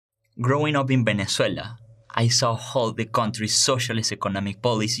Growing up in Venezuela, I saw how the country's socialist economic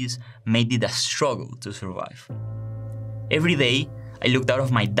policies made it a struggle to survive. Every day, I looked out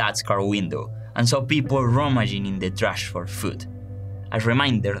of my dad's car window and saw people rummaging in the trash for food, a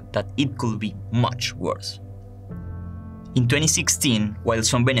reminder that it could be much worse. In 2016, while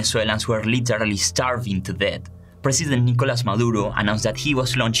some Venezuelans were literally starving to death, President Nicolás Maduro announced that he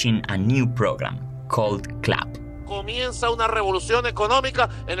was launching a new program called CLAP. Comienza una revolución económica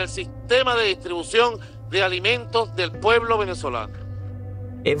en el sistema de distribución de alimentos del pueblo venezolano.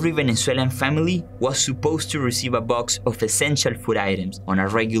 Every Venezuelan family was supposed to receive a box of essential food items on a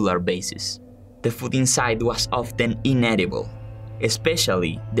regular basis. The food inside was often inedible,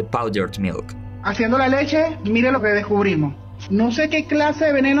 especially the powdered milk. Haciendo la leche, mire lo que descubrimos. No sé qué clase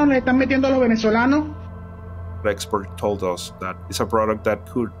de veneno le están metiendo a los venezolanos. The expert told us that it's a product that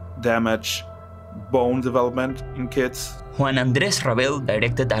could damage bone development in kids. Juan Andrés Ravell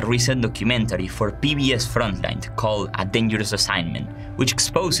directed a recent documentary for PBS Frontline called A Dangerous Assignment, which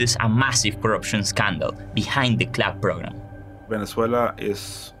exposes a massive corruption scandal behind the CLAP program. Venezuela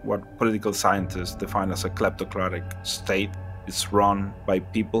is what political scientists define as a kleptocratic state. It's run by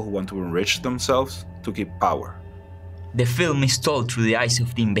people who want to enrich themselves to keep power. The film is told through the eyes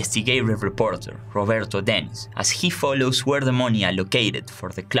of the investigative reporter, Roberto Deniz, as he follows where the money allocated for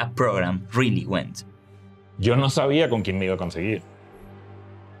the CLAP program really went. Yo no sabía con quién me iba a conseguir.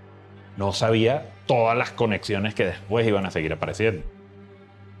 No sabía todas las conexiones que después iban a seguir apareciendo.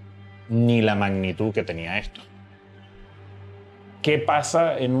 Ni la magnitud que tenía esto. ¿Qué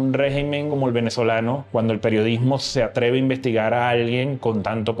pasa en un régimen como el venezolano cuando el periodismo se atreve a investigar a alguien con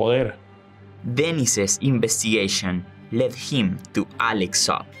tanto poder? Deniz's investigation led him to Alex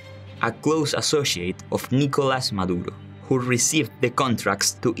Saab, a close associate of Nicólas Maduro, who received the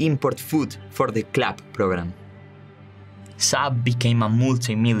contracts to import food for the CLAP program. Saab became a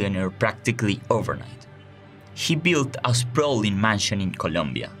multimillionaire practically overnight. He built a sprawling mansion in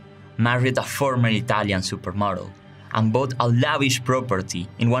Colombia, married a former Italian supermodel, and bought a lavish property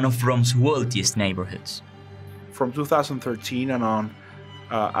in one of Rome's wealthiest neighborhoods. From 2013 and on,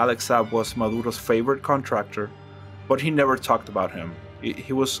 Alex Saab was Maduro's favorite contractor, but he never talked about him.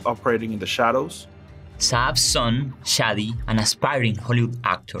 He was operating in the shadows. Saab's son, Shadi, an aspiring Hollywood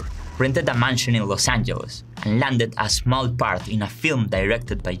actor, rented a mansion in Los Angeles and landed a small part in a film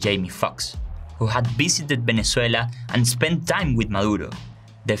directed by Jamie Foxx, who had visited Venezuela and spent time with Maduro.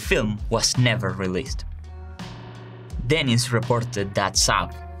 The film was never released. Deniz reported that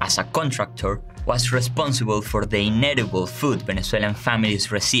Saab, as a contractor, was responsible for the inedible food Venezuelan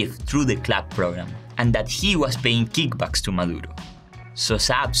families received through the CLAP program, and that he was paying kickbacks to Maduro. So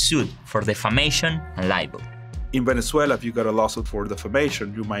Saab sued for defamation and libel. In Venezuela, if you got a lawsuit for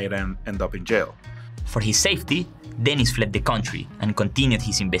defamation, you might end up in jail. For his safety, Deniz fled the country and continued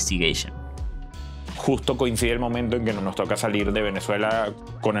his investigation. Justo coincide el momento en que nos toca salir de Venezuela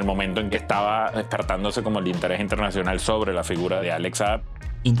con el momento en que estaba despertándose como el interés internacional sobre la figura de Alex Saab.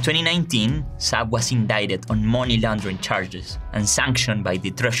 In 2019, Saab was indicted on money laundering charges and sanctioned by the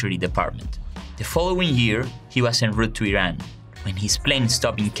Treasury Department. The following year, he was en route to Iran, when his plane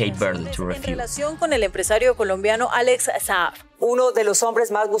stopped in Cape Verde to refuel. En relación con el empresario colombiano Alex Saab. Uno de los hombres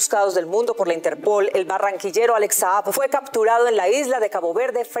más buscados del mundo por la Interpol, el barranquillero Alex Saab, fue capturado en la isla de Cabo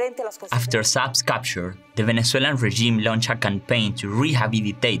Verde frente a las consecuencias. After Saab's capture, the Venezuelan regime launched a campaign to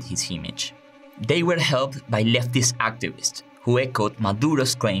rehabilitate his image. They were helped by leftist activists, who echoed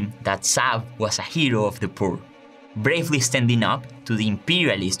Maduro's claim that Saab was a hero of the poor, bravely standing up to the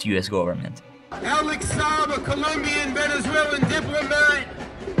imperialist US government. Alex Saab, a Colombian Venezuelan diplomat,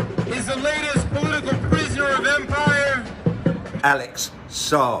 is the latest political prisoner of empire. Alex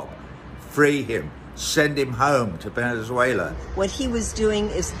Saab, free him, send him home to Venezuela. What he was doing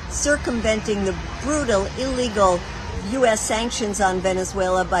is circumventing the brutal, illegal U.S. sanctions on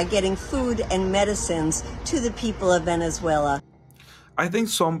Venezuela by getting food and medicines to the people of Venezuela. I think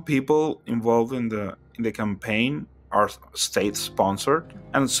some people involved in the campaign are state-sponsored,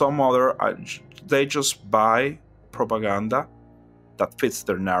 and some other they just buy propaganda that fits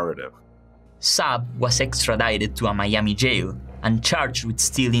their narrative. Saab was extradited to a Miami jail and charged with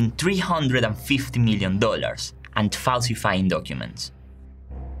stealing $350 million and falsifying documents.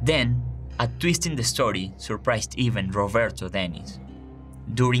 Then, a twist in the story surprised even Roberto Deniz.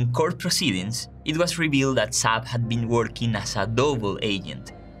 During court proceedings, it was revealed that Saab had been working as a double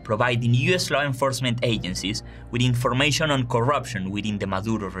agent, providing US law enforcement agencies with information on corruption within the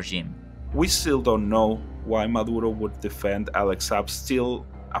Maduro regime. We still don't know why Maduro would defend Alex Saab still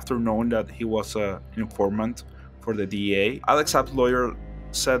after knowing that he was an informant for the DEA. Alex Saab's lawyer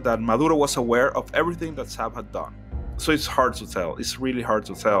said that Maduro was aware of everything that Saab had done. So it's hard to tell. It's really hard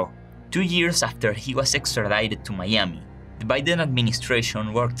to tell 2 years after he was extradited to Miami, the Biden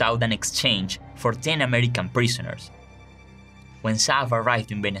administration worked out an exchange for 10 American prisoners. When Saab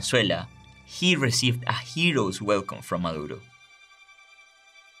arrived in Venezuela, he received a hero's welcome from Maduro.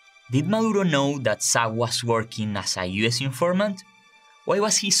 Did Maduro know that Saab was working as a US informant? Why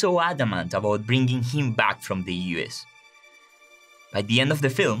was he so adamant about bringing him back from the US? By the end of the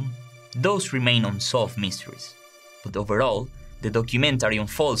film, those remain unsolved mysteries. But overall, the documentary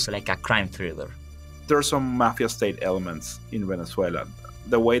unfolds like a crime thriller. There are some mafia state elements in Venezuela.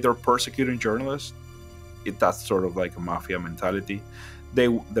 The way they're persecuting journalists, that's sort of like a mafia mentality.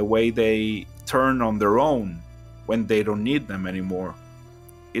 The way they turn on their own when they don't need them anymore,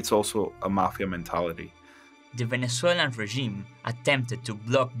 it's also a mafia mentality. The Venezuelan regime attempted to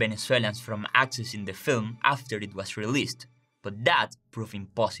block Venezuelans from accessing the film after it was released, but that proved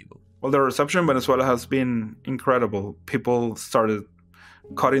impossible. Well, the reception in Venezuela has been incredible. People started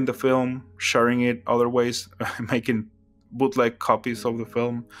cutting the film, sharing it other ways, making bootleg copies of the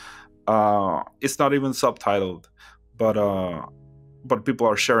film. It's not even subtitled, but people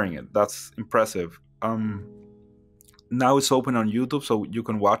are sharing it. That's impressive. Now it's open on YouTube, so you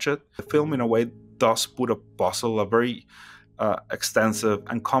can watch it. The film, in a way, does put a puzzle, a very extensive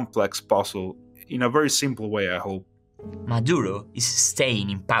and complex puzzle, in a very simple way, I hope. Maduro is staying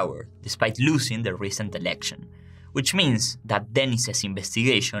in power despite losing the recent election, which means that Deniz's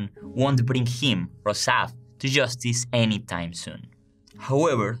investigation won't bring him or Saab to justice anytime soon.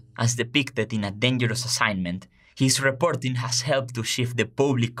 However, as depicted in A Dangerous Assignment, his reporting has helped to shift the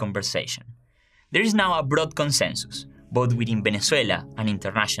public conversation. There is now a broad consensus, both within Venezuela and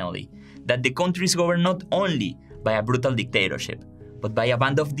internationally, that the country is governed not only by a brutal dictatorship, but by a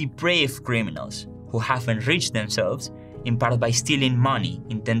band of depraved criminals who have enriched themselves in part by stealing money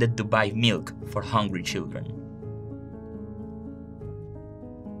intended to buy milk for hungry children.